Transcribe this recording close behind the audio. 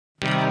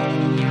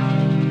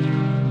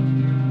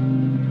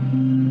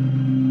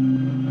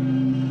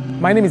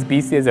My name is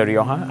BC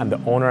Azarioja. I'm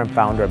the owner and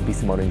founder of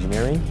BC Motor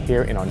Engineering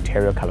here in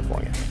Ontario,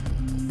 California.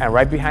 And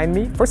right behind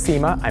me, for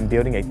SEMA, I'm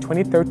building a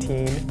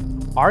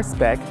 2013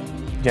 R-Spec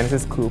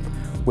Genesis Coupe,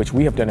 which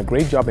we have done a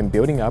great job in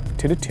building up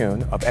to the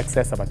tune of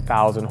excess of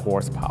 1,000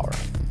 horsepower.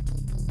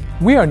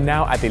 We are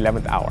now at the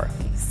 11th hour.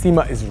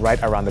 SEMA is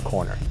right around the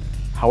corner.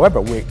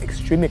 However, we're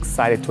extremely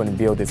excited to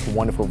unveil this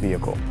wonderful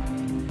vehicle.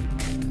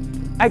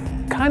 I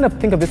kind of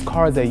think of this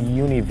car as a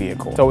uni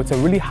vehicle. So it's a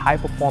really high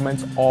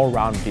performance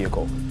all-round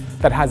vehicle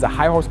that has the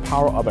high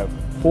horsepower of a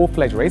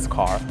full-fledged race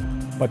car,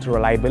 but the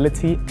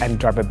reliability and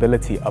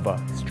drivability of a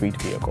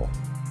street vehicle.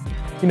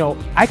 You know,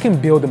 I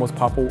can build the most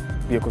powerful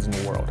vehicles in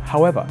the world.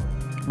 However,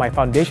 my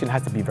foundation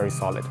has to be very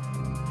solid.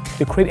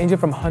 The Crate engine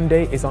from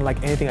Hyundai is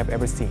unlike anything I've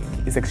ever seen.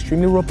 It's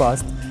extremely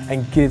robust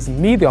and gives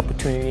me the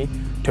opportunity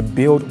to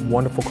build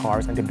wonderful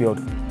cars and to build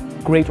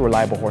great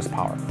reliable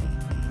horsepower.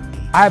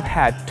 I've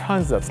had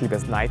tons of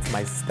sleepless nights.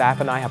 My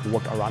staff and I have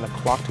worked around the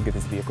clock to get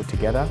this vehicle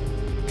together.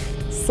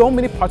 So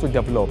many parts were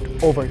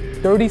developed. Over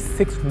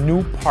 36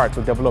 new parts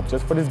were developed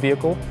just for this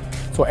vehicle.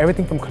 So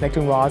everything from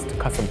connecting rods to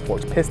custom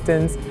forged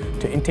pistons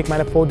to intake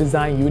manifold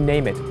design, you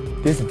name it.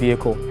 This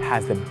vehicle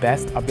has the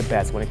best of the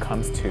best when it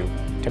comes to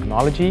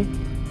technology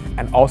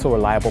and also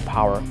reliable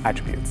power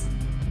attributes.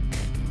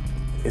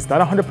 It's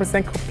not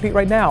 100% complete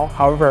right now.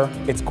 However,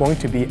 it's going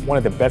to be one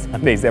of the best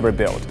Hyundais ever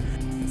built.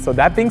 So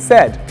that being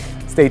said,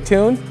 stay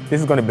tuned.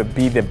 This is going to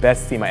be the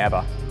best SEMA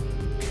ever.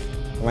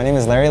 My name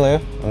is Larry Liu.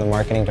 I'm the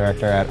marketing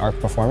director at ARC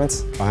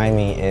Performance. Behind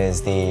me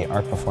is the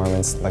ARC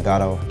Performance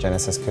Legato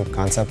Genesis Coupe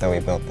concept that we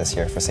built this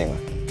year for SEMA.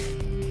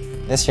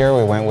 This year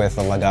we went with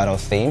the Legato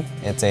theme.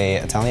 It's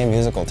an Italian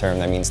musical term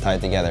that means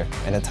tied together,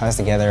 and it ties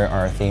together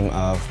our theme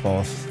of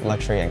both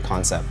luxury and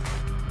concept.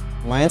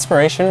 My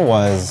inspiration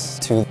was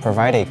to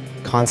provide a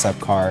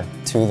concept car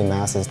to the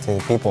masses, to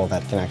the people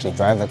that can actually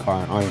drive the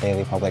car on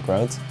daily public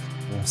roads.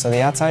 So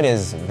the outside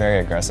is very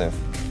aggressive,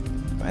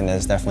 and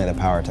there's definitely the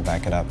power to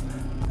back it up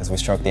as we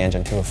stroke the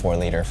engine to a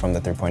 4-liter from the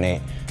 3.8.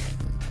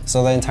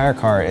 So the entire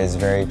car is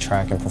very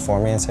track and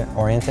performance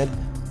oriented,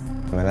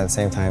 and at the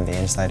same time the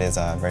inside is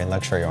very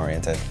luxury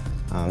oriented.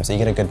 So you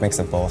get a good mix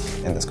of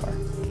both in this car.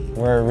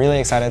 We're really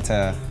excited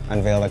to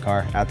unveil the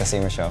car at the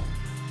SEMA show.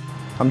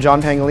 I'm John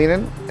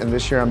Pangilinan, and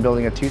this year I'm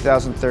building a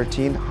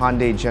 2013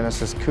 Hyundai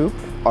Genesis Coupe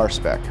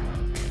R-Spec.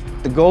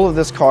 The goal of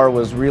this car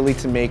was really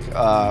to make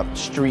a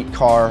street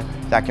car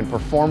that can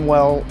perform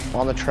well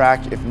on the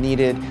track if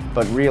needed,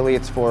 but really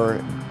it's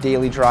for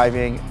daily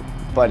driving.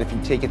 But if you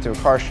take it to a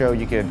car show,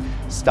 you could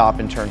stop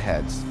and turn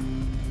heads.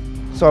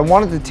 So I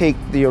wanted to take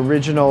the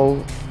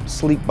original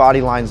sleek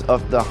body lines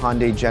of the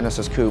Hyundai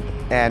Genesis Coupe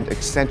and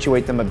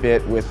accentuate them a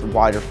bit with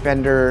wider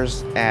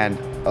fenders and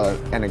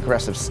an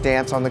aggressive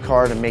stance on the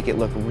car to make it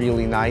look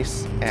really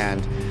nice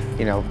and,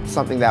 you know,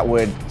 something that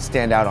would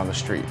stand out on the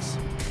streets.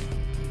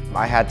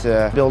 I had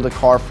to build a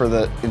car for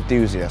the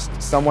enthusiast,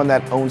 someone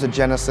that owns a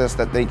Genesis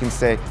that they can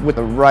say, with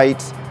the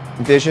right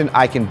vision,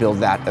 I can build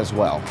that as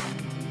well.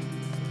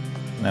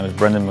 My name is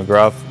Brendan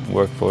McGrath,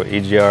 work for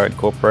EGR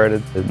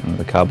Incorporated.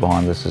 The car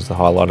behind us is the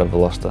Highlighter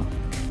Veloster.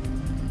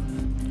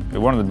 We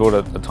wanted to build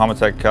a time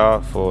attack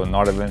car for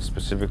night events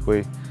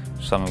specifically,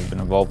 something we've been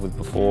involved with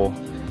before,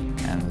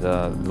 and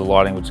the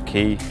lighting was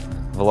key.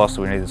 Veloster,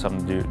 we needed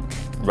something to do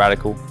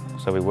radical,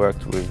 so we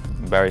worked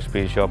with Barry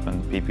Speed Shop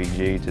and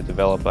PPG to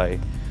develop a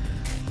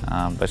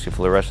basically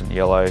fluorescent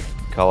yellow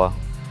colour.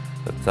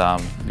 But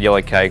the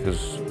yellow cake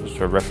was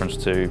a reference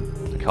to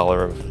the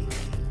colour of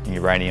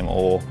uranium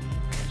ore,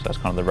 so that's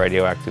kind of the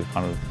radioactive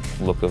kind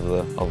of look of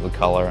the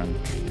colour,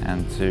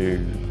 and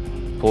to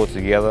pull it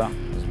together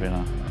has been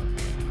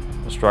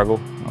a struggle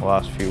in the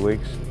last few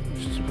weeks.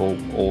 Just to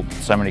pull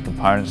so many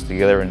components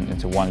together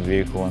into one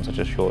vehicle in such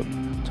a short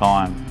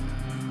time.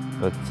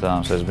 But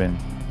so there's been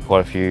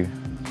quite a few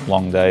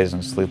long days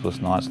and sleepless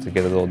nights to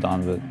get it all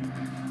done, but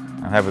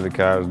I'm happy the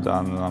car is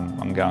done and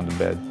I'm going to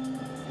bed.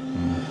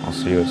 I'll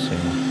see you at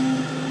SEMA.